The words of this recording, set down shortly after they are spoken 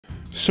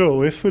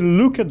So, if we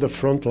look at the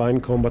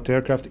frontline combat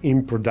aircraft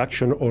in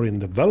production or in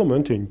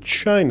development in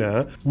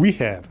China, we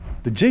have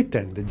the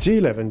J-10, the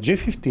J-11,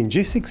 J-15,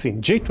 J-16,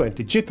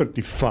 J-20,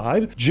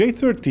 J-35,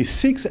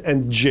 J-36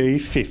 and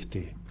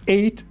J-50.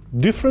 8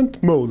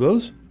 different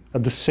models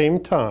at the same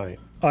time.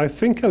 I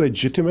think a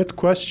legitimate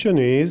question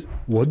is,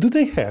 what do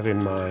they have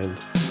in mind?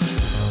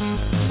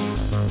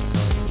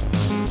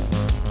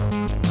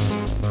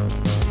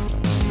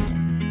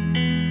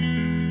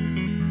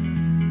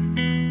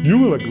 You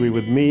will agree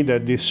with me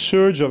that this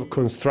surge of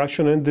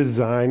construction and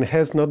design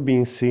has not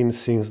been seen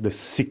since the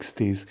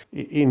 60s.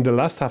 In the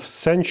last half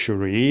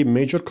century,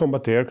 major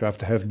combat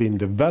aircraft have been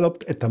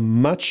developed at a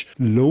much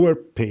lower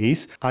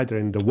pace, either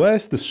in the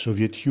West, the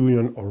Soviet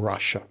Union or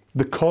Russia.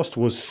 The cost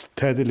was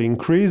steadily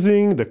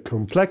increasing, the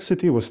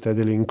complexity was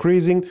steadily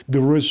increasing, the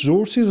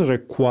resources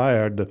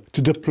required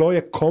to deploy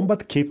a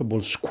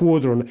combat-capable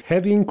squadron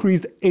have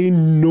increased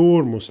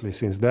enormously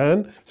since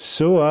then,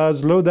 so a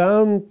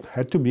slowdown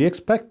had to be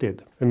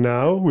expected. And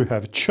now we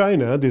have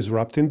China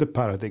disrupting the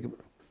paradigm.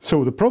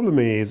 So the problem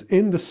is,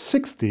 in the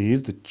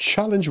 60s, the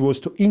challenge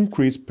was to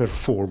increase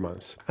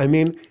performance. I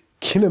mean,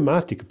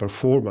 kinematic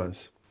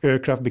performance.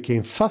 Aircraft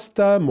became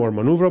faster, more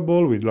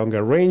maneuverable, with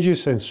longer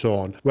ranges, and so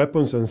on.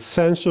 Weapons and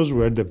sensors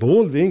were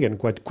evolving, and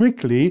quite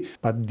quickly,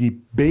 but the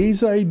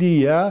base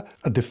idea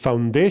at the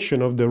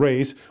foundation of the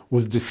race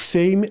was the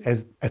same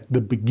as at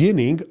the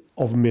beginning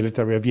of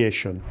military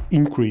aviation: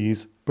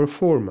 increase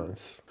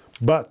performance.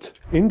 But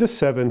in the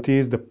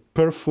 70s, the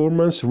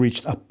performance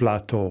reached a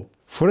plateau.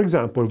 For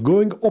example,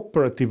 going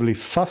operatively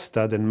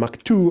faster than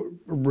Mach 2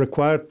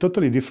 required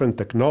totally different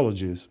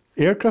technologies.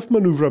 Aircraft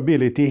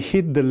maneuverability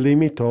hit the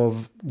limit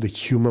of the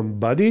human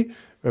body,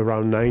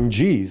 around 9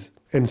 Gs.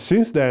 And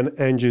since then,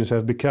 engines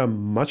have become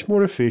much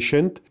more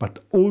efficient, but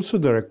also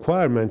the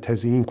requirement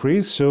has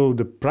increased, so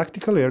the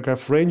practical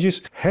aircraft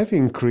ranges have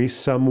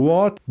increased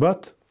somewhat,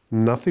 but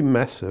nothing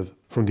massive.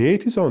 From the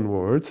 80s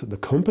onwards, the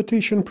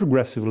competition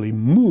progressively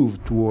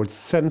moved towards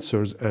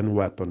sensors and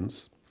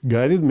weapons.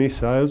 Guided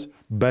missiles,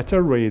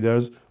 better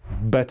radars,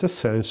 better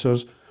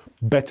sensors,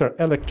 better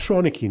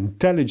electronic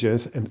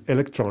intelligence and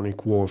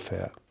electronic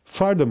warfare.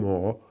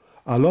 Furthermore,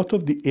 a lot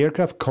of the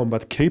aircraft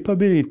combat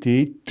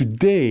capability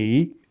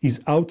today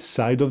is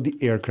outside of the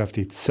aircraft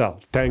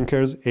itself.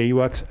 Tankers,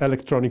 AWACS,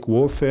 electronic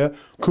warfare,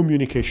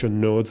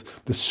 communication nodes,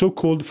 the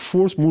so-called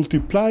force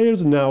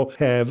multipliers now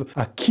have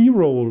a key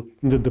role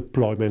in the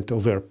deployment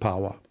of air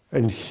power.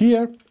 And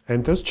here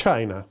enters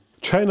China.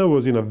 China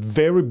was in a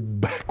very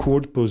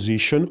backward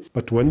position,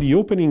 but when the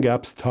opening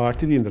up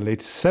started in the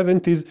late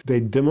 70s, they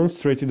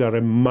demonstrated a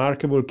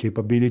remarkable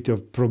capability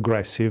of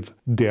progressive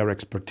their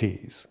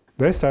expertise.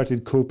 They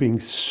started copying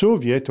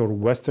Soviet or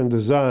Western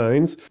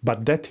designs,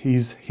 but that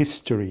is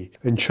history.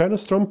 And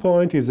China's strong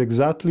point is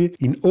exactly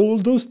in all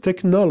those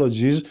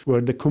technologies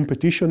where the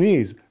competition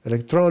is: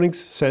 electronics,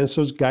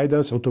 sensors,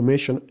 guidance,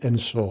 automation, and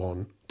so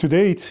on.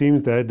 Today it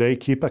seems that they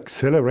keep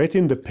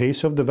accelerating the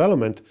pace of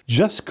development.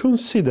 Just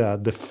consider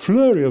the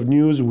flurry of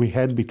news we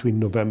had between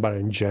November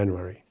and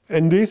January.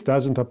 And this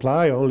doesn't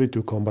apply only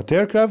to combat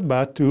aircraft,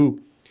 but to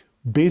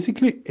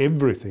basically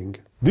everything.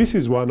 This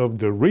is one of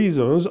the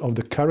reasons of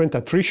the current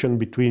attrition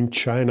between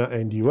China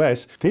and the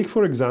US. Take,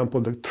 for example,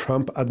 the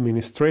Trump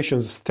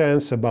administration's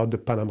stance about the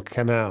Panama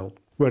Canal,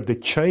 where the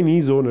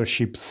Chinese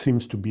ownership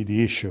seems to be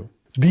the issue.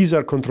 These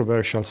are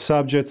controversial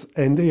subjects,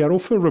 and they are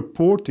often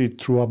reported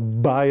through a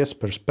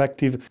biased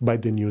perspective by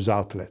the news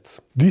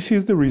outlets. This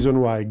is the reason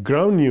why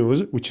Ground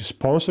News, which is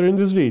sponsoring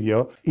this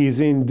video,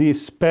 is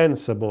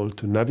indispensable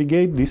to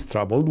navigate these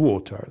troubled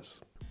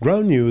waters.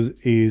 Ground News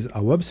is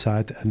a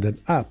website and an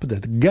app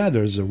that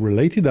gathers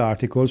related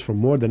articles from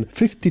more than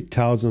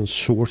 50,000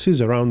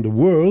 sources around the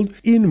world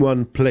in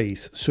one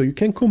place, so you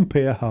can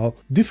compare how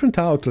different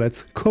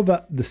outlets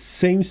cover the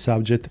same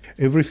subject.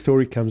 Every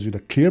story comes with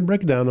a clear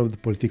breakdown of the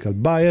political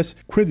bias,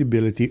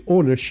 credibility,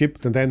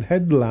 ownership, and then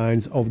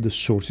headlines of the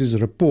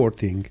sources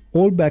reporting,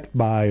 all backed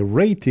by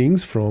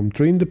ratings from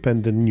 3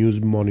 independent news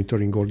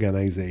monitoring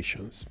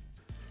organizations.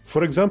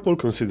 For example,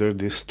 consider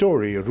this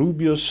story: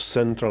 Rubio's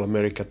Central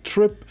America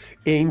trip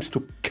aims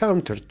to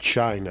counter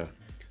China,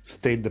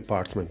 State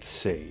Department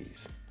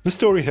says. The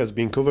story has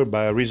been covered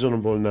by a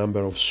reasonable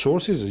number of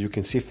sources, as you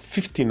can see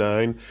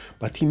 59,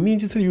 but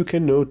immediately you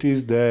can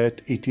notice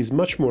that it is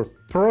much more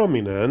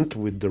prominent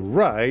with the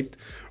right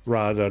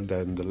rather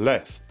than the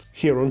left.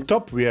 Here on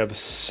top we have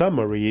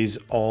summaries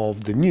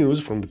of the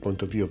news from the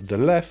point of view of the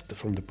left,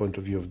 from the point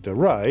of view of the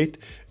right,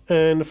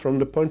 and from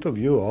the point of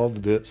view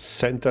of the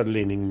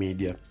center-leaning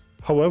media.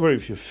 However,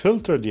 if you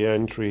filter the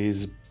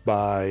entries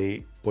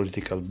by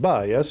political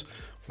bias,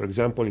 for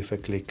example, if I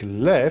click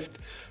left,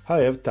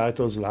 I have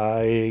titles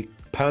like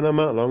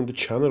Panama along the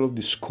channel of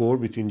discord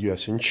between the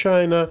US and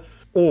China,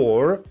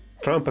 or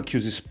Trump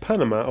accuses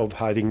Panama of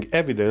hiding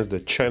evidence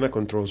that China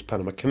controls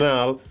Panama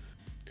Canal.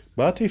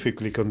 But if you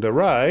click on the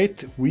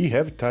right, we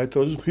have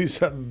titles with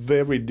a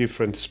very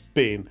different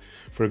spin.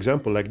 For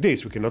example, like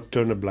this: we cannot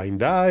turn a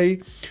blind eye,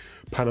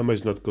 Panama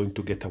is not going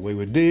to get away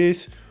with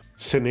this,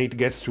 Senate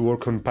gets to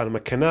work on Panama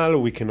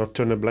Canal, we cannot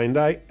turn a blind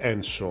eye,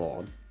 and so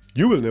on.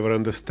 You will never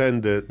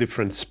understand the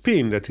different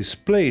spin that is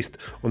placed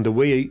on the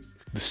way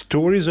the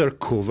stories are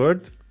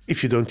covered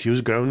if you don't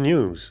use ground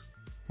news.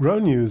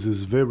 Ground news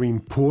is very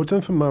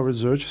important for my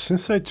research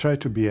since I try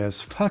to be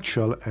as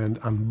factual and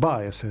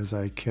unbiased as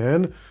I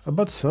can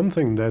about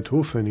something that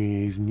often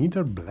is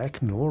neither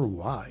black nor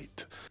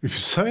white. If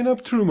you sign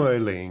up through my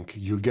link,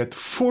 you'll get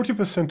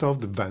 40% off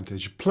the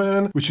Vantage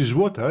plan, which is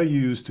what I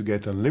use to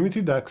get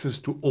unlimited access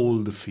to all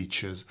the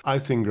features. I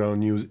think Ground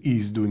News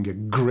is doing a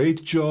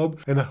great job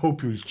and I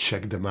hope you'll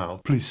check them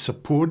out. Please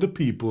support the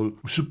people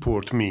who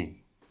support me.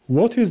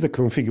 What is the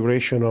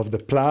configuration of the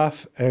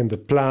PLAF and the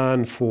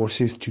plan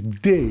forces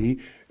today,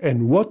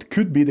 and what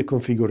could be the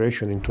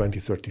configuration in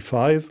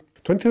 2035?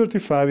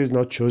 2035 is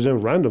not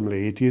chosen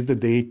randomly, it is the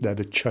date that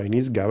the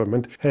Chinese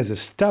government has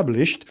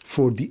established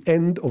for the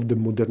end of the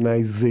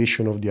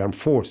modernization of the armed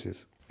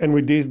forces. And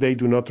with this, they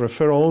do not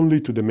refer only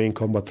to the main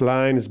combat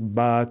lines,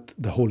 but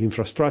the whole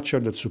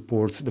infrastructure that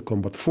supports the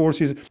combat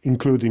forces,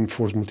 including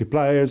force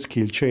multipliers,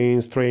 skill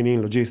chains,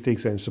 training,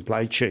 logistics, and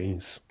supply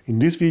chains. In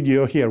this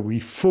video here, we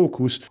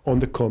focus on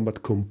the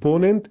combat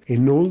component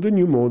and all the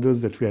new models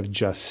that we have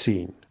just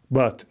seen.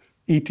 But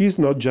it is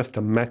not just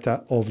a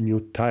matter of new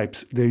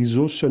types, there is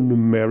also a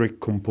numeric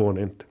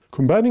component.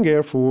 Combining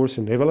Air Force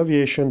and Naval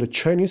Aviation, the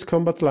Chinese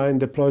combat line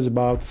deploys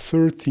about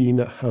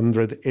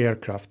 1,300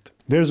 aircraft.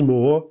 There's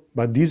more,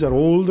 but these are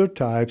older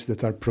types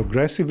that are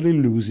progressively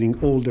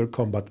losing all their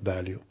combat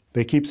value.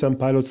 They keep some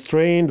pilots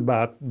trained,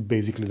 but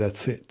basically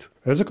that's it.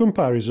 As a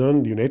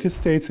comparison, the United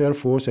States Air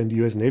Force and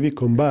the US Navy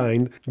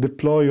combined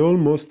deploy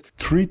almost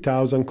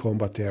 3,000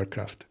 combat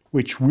aircraft,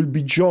 which will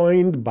be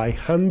joined by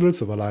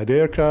hundreds of allied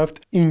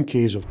aircraft in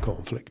case of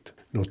conflict.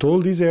 Not all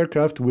these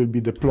aircraft will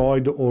be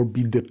deployed or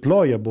be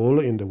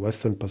deployable in the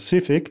Western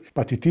Pacific,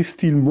 but it is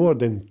still more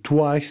than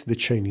twice the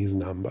Chinese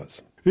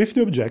numbers. If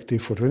the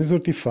objective for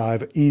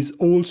 2035 is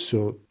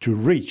also to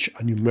reach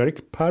a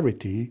numeric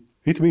parity,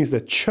 it means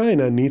that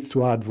China needs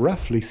to add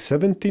roughly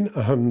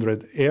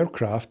 1,700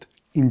 aircraft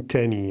in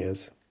 10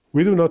 years.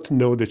 We do not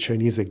know the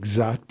Chinese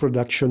exact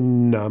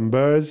production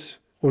numbers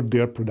or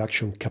their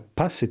production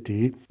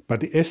capacity, but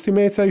the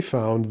estimates I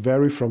found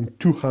vary from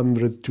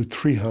 200 to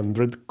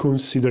 300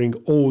 considering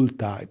all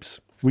types,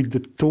 with the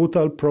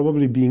total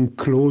probably being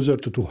closer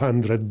to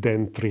 200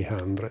 than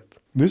 300.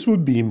 This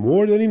would be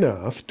more than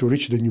enough to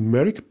reach the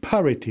numeric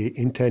parity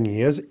in 10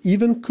 years,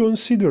 even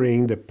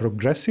considering the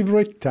progressive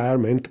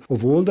retirement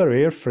of older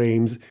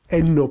airframes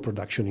and no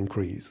production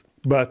increase.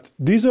 But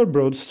these are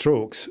broad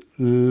strokes.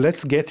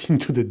 Let's get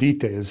into the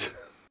details.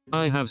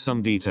 I have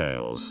some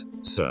details,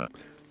 sir.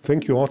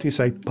 Thank you,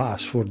 Otis. I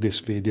pass for this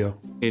video.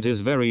 It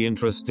is very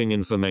interesting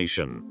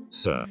information,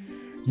 sir.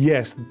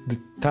 Yes, the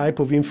type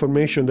of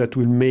information that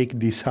will make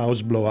this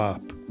house blow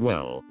up.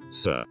 Well,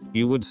 sir,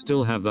 you would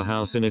still have the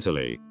house in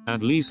Italy,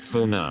 at least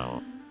for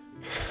now.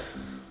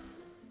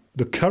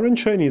 The current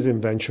Chinese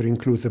inventory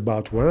includes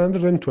about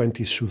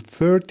 120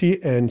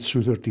 Su-30 and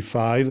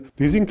Su-35.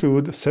 These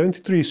include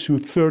 73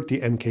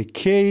 Su-30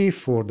 MKK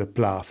for the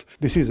PLAF.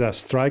 This is a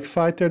strike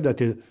fighter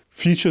that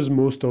features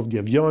most of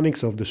the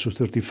avionics of the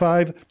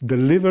Su-35,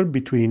 delivered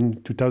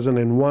between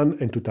 2001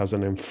 and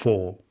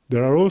 2004.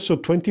 There are also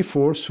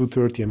 24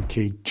 Su-30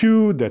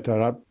 Mk2 that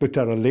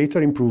are a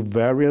later improved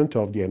variant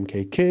of the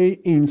MKK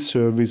in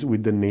service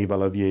with the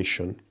Naval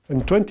Aviation.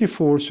 And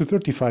 24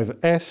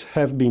 Su-35S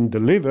have been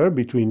delivered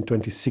between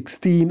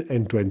 2016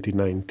 and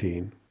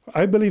 2019.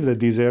 I believe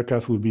that these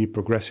aircraft will be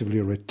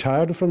progressively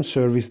retired from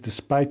service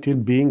despite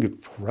it being a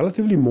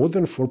relatively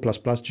modern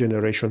 4++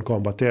 generation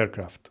combat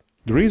aircraft.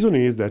 The reason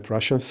is that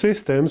Russian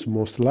systems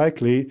most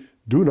likely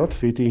do not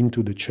fit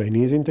into the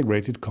Chinese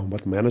integrated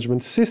combat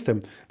management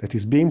system that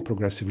is being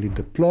progressively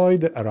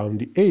deployed around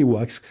the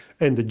AWACS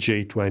and the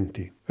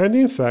J-20. And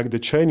in fact, the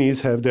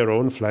Chinese have their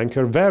own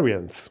flanker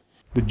variants.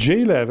 The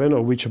J-11,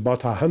 of which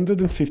about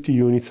 150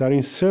 units are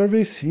in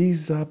service,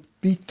 is a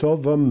bit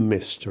of a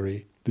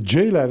mystery. The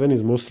J-11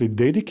 is mostly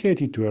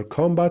dedicated to air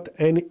combat,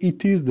 and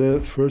it is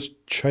the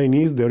first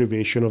Chinese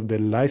derivation of the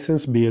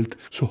license-built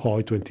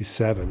Sukhoi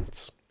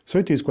 27s. So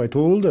it is quite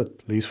old,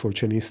 at least for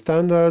Chinese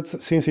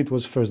standards, since it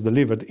was first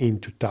delivered in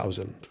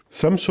 2000.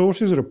 Some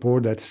sources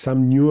report that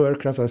some new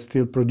aircraft are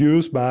still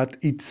produced, but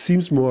it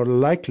seems more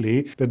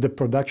likely that the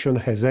production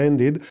has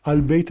ended,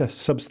 albeit a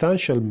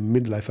substantial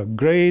midlife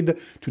upgrade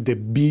to the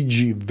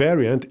BG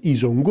variant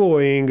is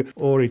ongoing,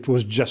 or it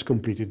was just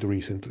completed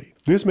recently.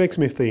 This makes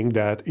me think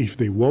that if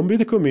they won't be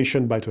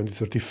decommissioned by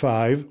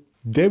 2035,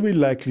 they will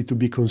likely to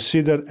be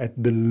considered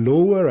at the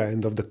lower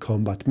end of the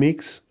combat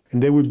mix,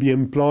 and they will be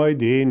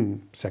employed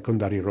in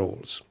secondary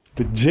roles.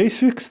 The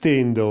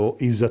J-16, though,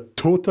 is a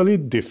totally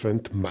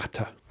different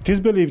matter. It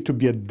is believed to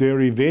be a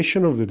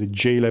derivation of the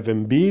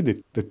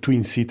J-11B, the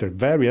twin-seater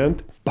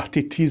variant, but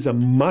it is a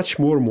much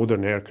more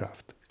modern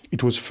aircraft.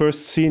 It was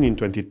first seen in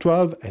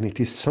 2012, and it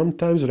is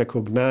sometimes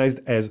recognized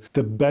as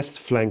the best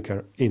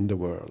flanker in the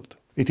world.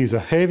 It is a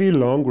heavy,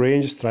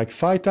 long-range strike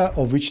fighter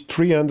of which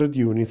 300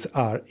 units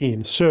are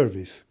in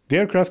service. The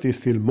aircraft is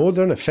still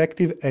modern,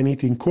 effective, and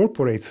it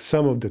incorporates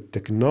some of the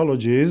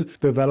technologies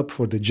developed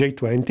for the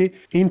J-20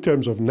 in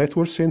terms of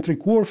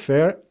network-centric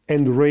warfare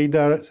and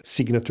radar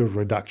signature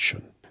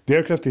reduction. The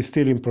aircraft is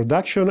still in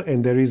production,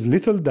 and there is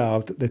little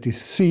doubt that it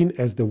is seen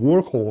as the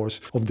workhorse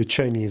of the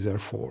Chinese Air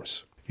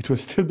Force. It will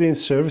still be in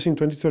service in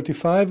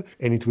 2035,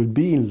 and it will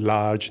be in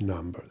large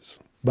numbers.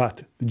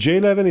 But the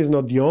J-11 is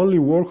not the only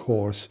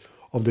workhorse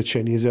of the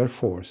Chinese Air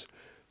Force.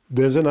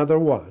 There's another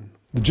one.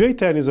 The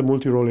J-10 is a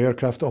multi-role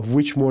aircraft of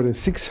which more than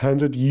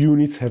 600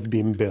 units have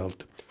been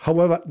built.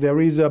 However, there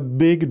is a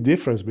big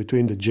difference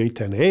between the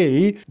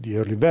J-10A, the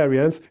early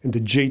variants, and the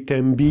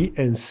J-10B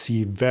and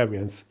C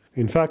variants.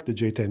 In fact, the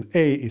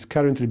J-10A is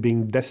currently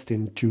being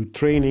destined to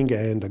training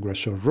and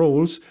aggressor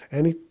roles,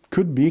 and it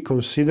could be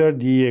considered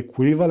the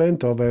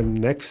equivalent of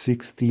an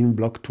F-16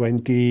 Block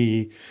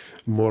 20,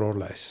 more or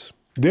less.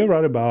 There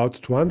are about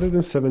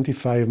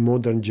 275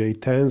 modern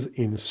J-10s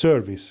in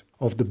service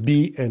of the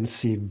B and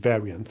C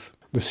variants.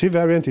 The C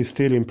variant is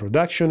still in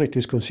production. It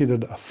is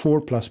considered a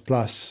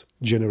 4++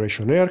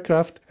 generation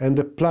aircraft, and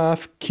the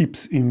PLAF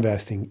keeps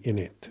investing in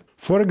it.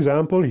 For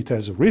example, it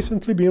has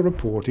recently been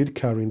reported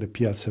carrying the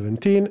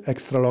PL-17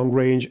 extra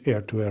long-range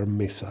air-to-air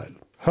missile.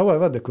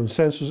 However, the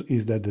consensus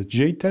is that the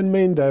J-10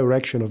 main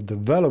direction of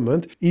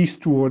development is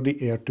toward the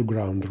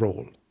air-to-ground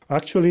role.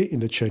 Actually, in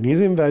the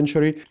Chinese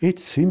inventory, it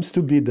seems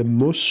to be the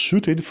most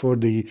suited for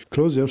the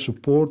close air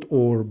support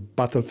or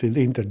battlefield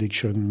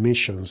interdiction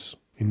missions.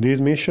 In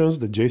these missions,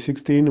 the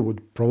J-16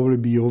 would probably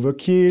be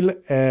overkill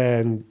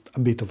and a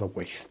bit of a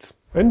waste.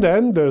 And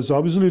then there's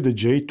obviously the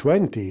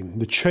J-20.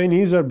 The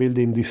Chinese are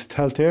building this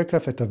stealth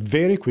aircraft at a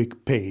very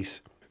quick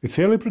pace. Its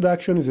early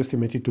production is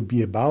estimated to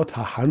be about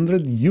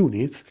 100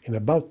 units, and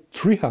about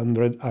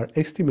 300 are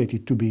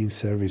estimated to be in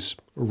service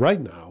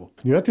right now.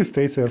 The United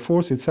States Air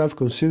Force itself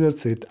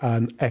considers it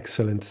an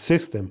excellent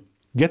system,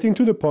 getting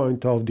to the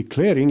point of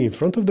declaring in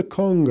front of the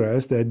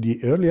Congress that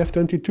the early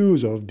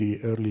F-22s of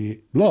the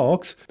early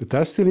blocks that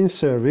are still in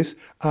service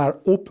are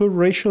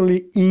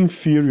operationally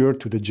inferior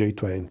to the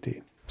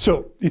J-20.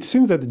 So, it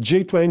seems that the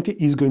J-20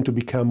 is going to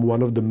become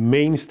one of the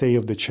mainstay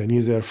of the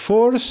Chinese Air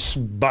Force,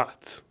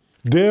 but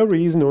there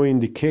is no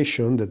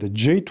indication that the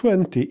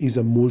J-20 is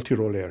a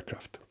multi-role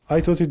aircraft. I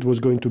thought it was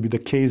going to be the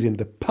case in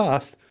the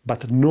past,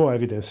 but no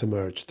evidence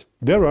emerged.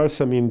 There are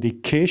some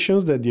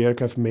indications that the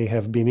aircraft may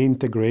have been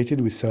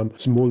integrated with some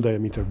small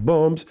diameter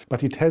bombs,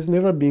 but it has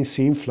never been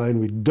seen flying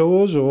with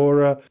those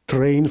or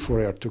trained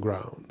for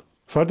air-to-ground.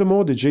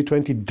 Furthermore, the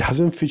J-20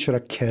 doesn't feature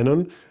a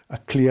cannon, a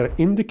clear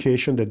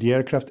indication that the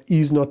aircraft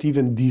is not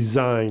even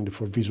designed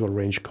for visual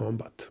range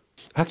combat.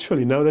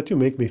 Actually, now that you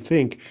make me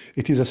think,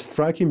 it is a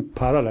striking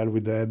parallel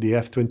with the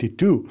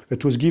F-22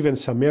 that was given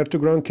some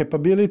air-to-ground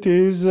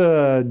capabilities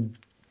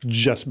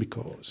just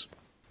because.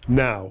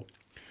 Now,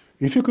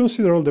 if you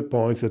consider all the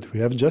points that we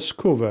have just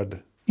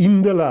covered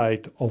in the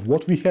light of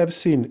what we have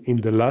seen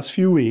in the last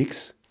few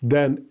weeks,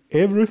 then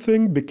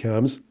everything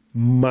becomes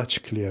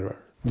much clearer.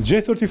 The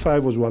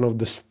J-35 was one of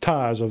the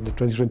stars of the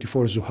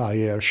 2024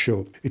 Zhuhai Air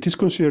Show. It is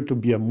considered to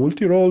be a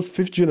multi-role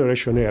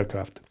fifth-generation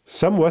aircraft.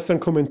 Some Western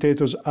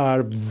commentators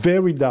are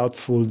very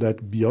doubtful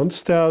that beyond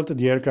stealth,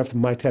 the aircraft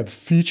might have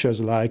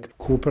features like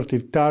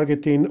cooperative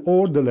targeting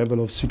or the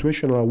level of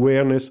situational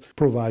awareness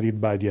provided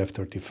by the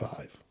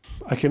F-35.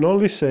 I can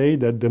only say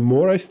that the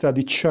more I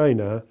study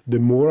China, the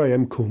more I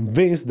am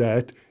convinced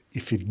that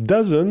if it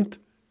doesn't,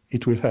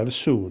 it will have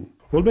soon.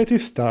 Albeit it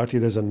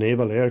started as a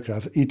naval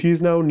aircraft, it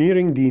is now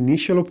nearing the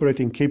initial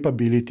operating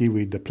capability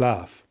with the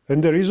PLAF.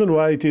 And the reason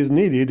why it is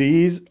needed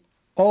is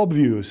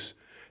obvious.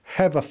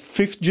 Have a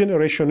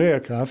fifth-generation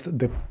aircraft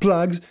that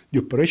plugs the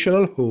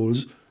operational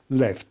holes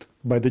left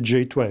by the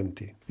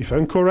J-20. If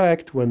I'm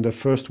correct, when the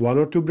first 1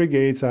 or 2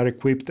 brigades are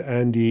equipped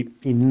and the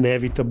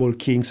inevitable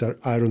kinks are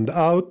ironed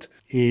out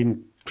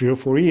in 3 or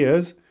 4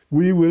 years,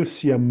 we will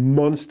see a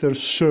monster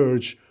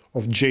surge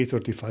of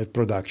J-35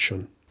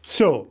 production.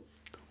 So,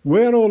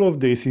 where all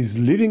of this is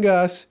leaving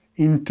us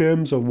in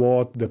terms of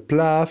what the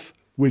PLAF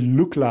will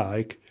look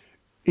like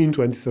in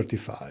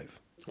 2035.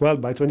 Well,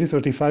 by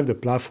 2035, the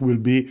PLAF will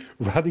be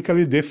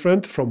radically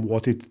different from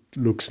what it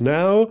looks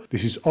now.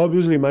 This is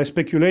obviously my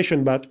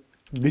speculation, but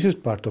this is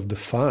part of the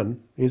fun,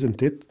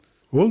 isn't it?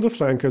 All the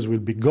flankers will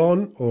be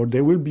gone, or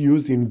they will be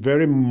used in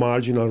very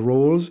marginal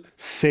roles,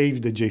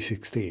 save the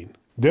J-16.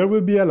 There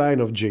will be a line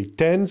of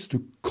J-10s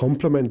to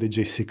complement the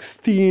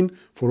J-16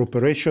 for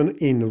operation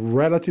in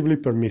relatively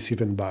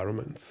permissive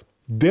environments.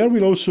 There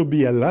will also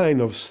be a line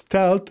of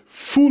stealth,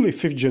 fully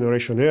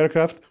fifth-generation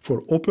aircraft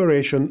for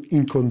operation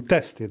in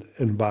contested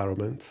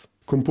environments,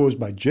 composed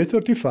by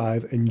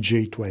J-35 and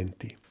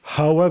J-20.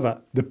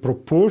 However, the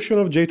proportion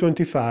of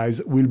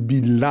J-25s will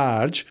be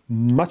large,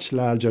 much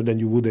larger than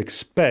you would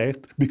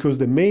expect, because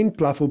the main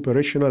PLAF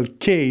operational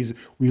case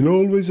will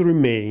always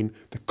remain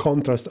the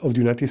contrast of the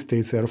United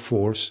States Air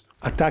Force,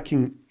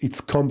 attacking its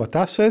combat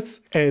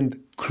assets and,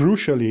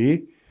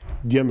 crucially,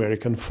 the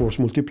American force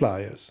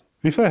multipliers.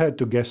 If I had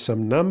to guess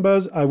some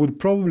numbers, I would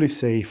probably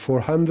say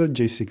 400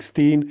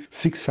 J-16,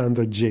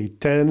 600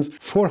 J-10s,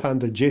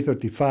 400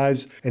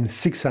 J-35s, and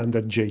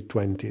 600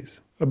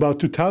 J-20s. About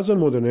 2,000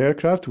 modern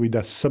aircraft with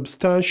a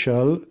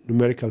substantial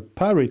numerical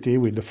parity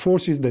with the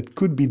forces that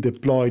could be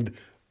deployed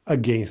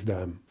against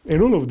them.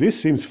 And all of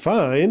this seems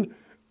fine,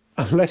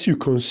 unless you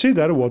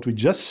consider what we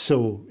just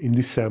saw in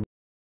December.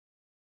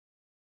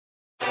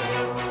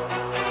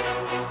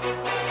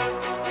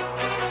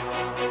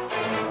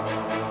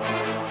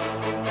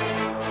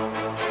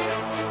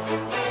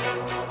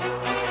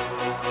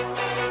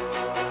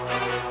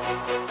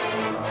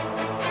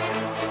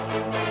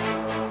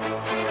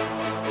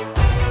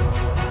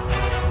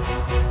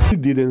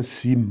 Didn't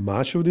see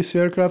much of this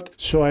aircraft,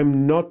 so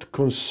I'm not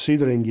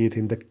considering it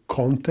in the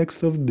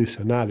context of this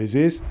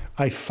analysis.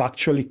 I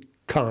factually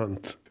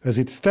can't. As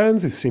it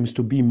stands, it seems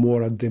to be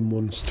more a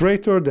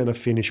demonstrator than a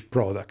finished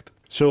product.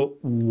 So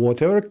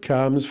whatever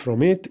comes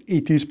from it,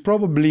 it is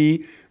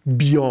probably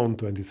beyond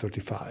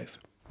 2035.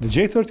 The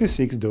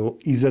J-36, though,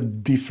 is a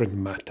different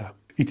matter.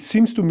 It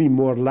seems to me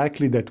more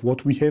likely that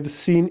what we have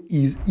seen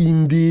is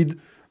indeed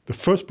the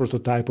first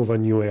prototype of a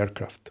new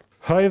aircraft.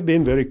 I have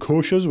been very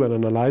cautious when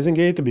analyzing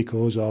it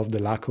because of the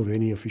lack of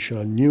any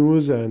official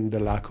news and the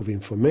lack of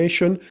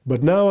information,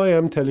 but now I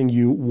am telling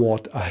you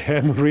what I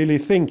am really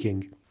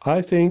thinking.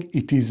 I think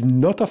it is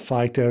not a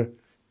fighter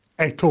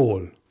at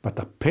all, but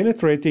a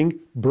penetrating,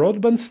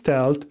 broadband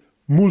stealth,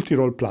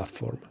 multi-role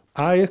platform.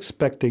 I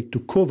expect it to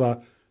cover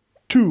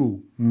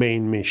two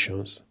main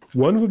missions.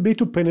 One would be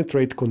to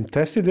penetrate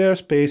contested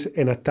airspace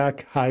and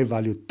attack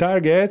high-value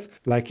targets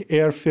like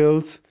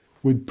airfields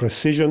with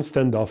precision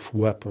standoff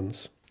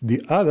weapons.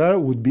 The other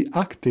would be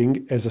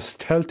acting as a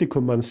stealthy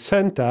command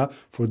center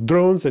for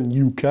drones and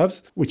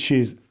UCAVs, which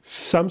is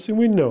something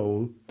we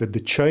know that the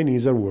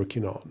Chinese are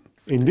working on.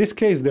 In this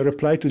case, the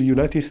reply to the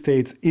United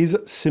States is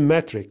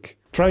symmetric,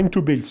 trying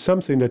to build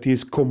something that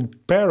is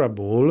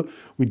comparable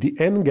with the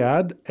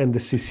NGAD and the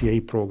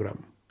CCA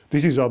program.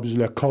 This is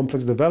obviously a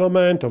complex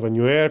development of a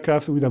new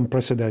aircraft with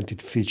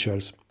unprecedented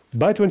features.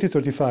 By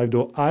 2035,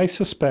 though, I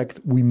suspect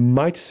we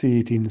might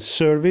see it in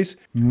service,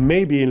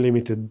 maybe in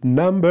limited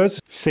numbers,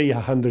 say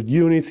 100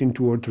 units in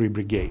 2 or 3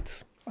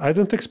 brigades. I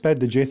don't expect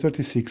the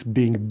J-36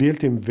 being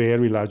built in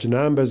very large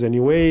numbers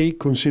anyway,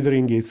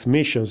 considering its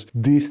missions.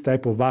 These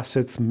type of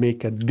assets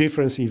make a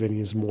difference even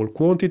in small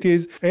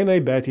quantities, and I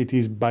bet it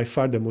is by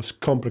far the most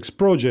complex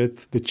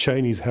project the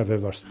Chinese have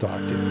ever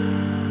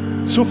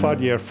started. So far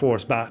the Air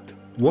Force, but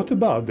what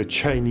about the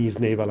Chinese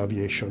naval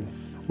aviation?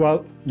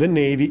 Well, the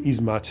Navy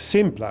is much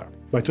simpler.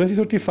 By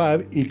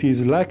 2035, it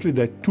is likely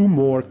that 2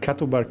 more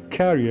Catobar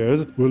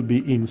carriers will be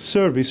in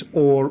service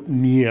or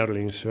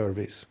nearly in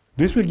service.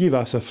 This will give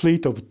us a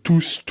fleet of 2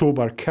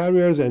 Stobar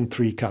carriers and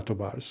 3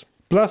 Catobars.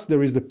 Plus,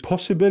 there is the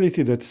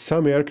possibility that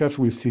some aircraft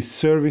will see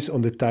service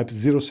on the Type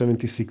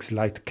 076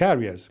 light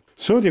carriers.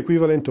 So the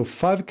equivalent of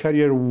 5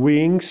 carrier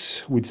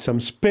wings with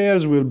some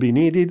spares will be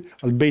needed,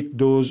 albeit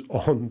those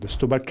on the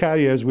Stobar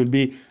carriers will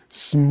be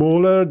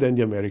smaller than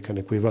the American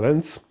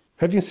equivalents.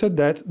 Having said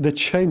that, the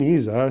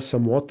Chinese are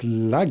somewhat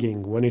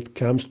lagging when it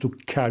comes to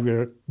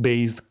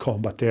carrier-based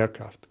combat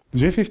aircraft. The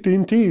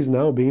J-15T is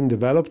now being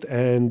developed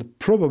and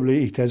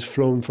probably it has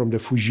flown from the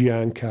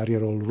Fujian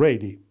carrier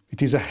already.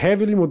 It is a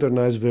heavily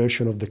modernized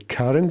version of the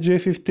current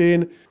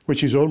J-15,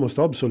 which is almost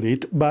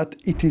obsolete, but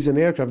it is an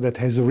aircraft that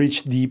has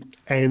reached the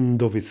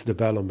end of its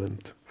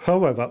development.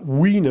 However,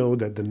 we know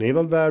that the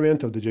naval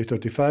variant of the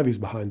J-35 is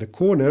behind the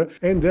corner,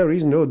 and there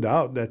is no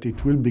doubt that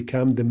it will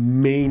become the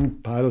main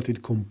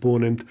piloted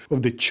component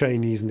of the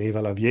Chinese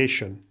naval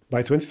aviation.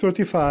 By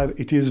 2035,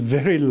 it is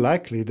very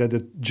likely that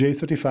the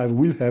J-35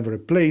 will have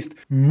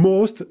replaced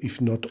most,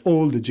 if not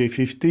all, the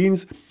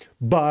J-15s,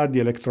 bar the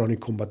electronic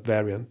combat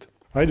variant.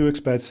 I do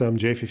expect some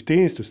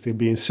J-15s to still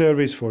be in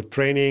service for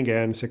training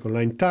and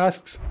second-line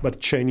tasks, but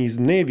Chinese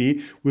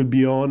Navy will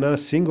be on a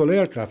single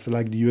aircraft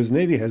like the US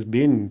Navy has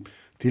been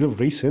till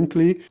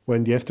recently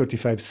when the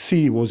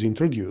F-35C was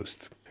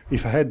introduced.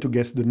 If I had to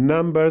guess the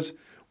numbers,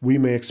 we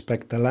may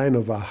expect a line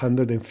of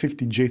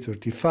 150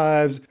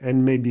 J-35s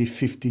and maybe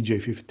 50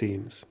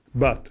 J-15s.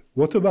 But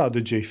what about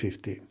the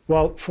J-15?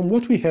 Well, from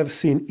what we have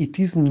seen, it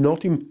is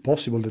not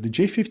impossible that the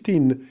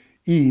J-15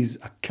 is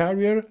a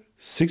carrier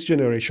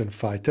 6th-generation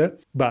fighter,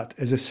 but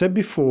as I said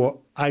before,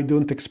 I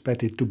don't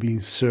expect it to be in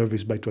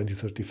service by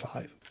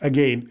 2035.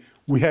 Again,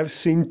 we have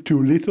seen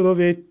too little of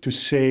it to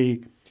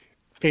say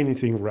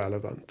anything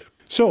relevant.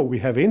 So we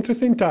have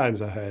interesting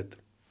times ahead,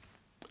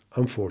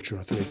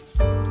 unfortunately.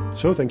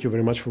 So thank you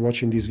very much for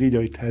watching this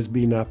video. It has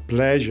been a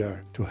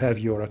pleasure to have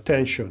your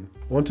attention.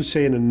 I want to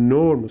say an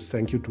enormous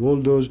thank you to all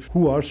those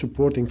who are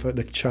supporting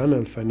the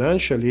channel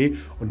financially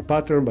on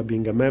Patreon by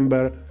being a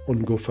member,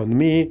 on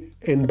GoFundMe,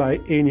 and by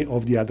any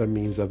of the other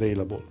means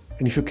available.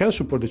 And if you can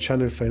support the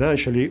channel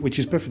financially, which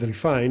is perfectly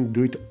fine,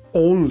 do it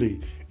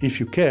only if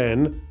you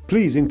can.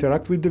 Please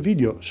interact with the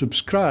video,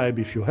 subscribe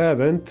if you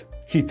haven't,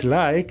 hit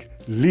like,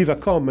 leave a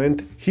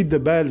comment, hit the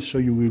bell so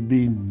you will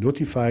be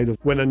notified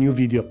when a new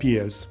video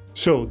appears.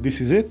 So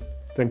this is it.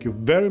 Thank you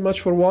very much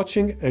for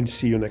watching and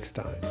see you next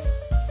time.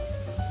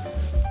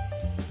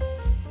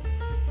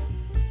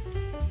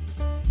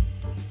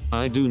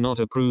 I do not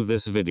approve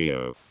this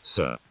video,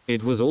 sir.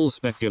 It was all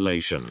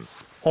speculation.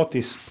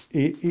 Otis,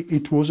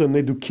 it was an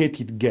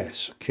educated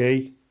guess,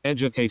 okay?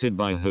 Educated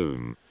by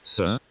whom,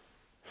 sir?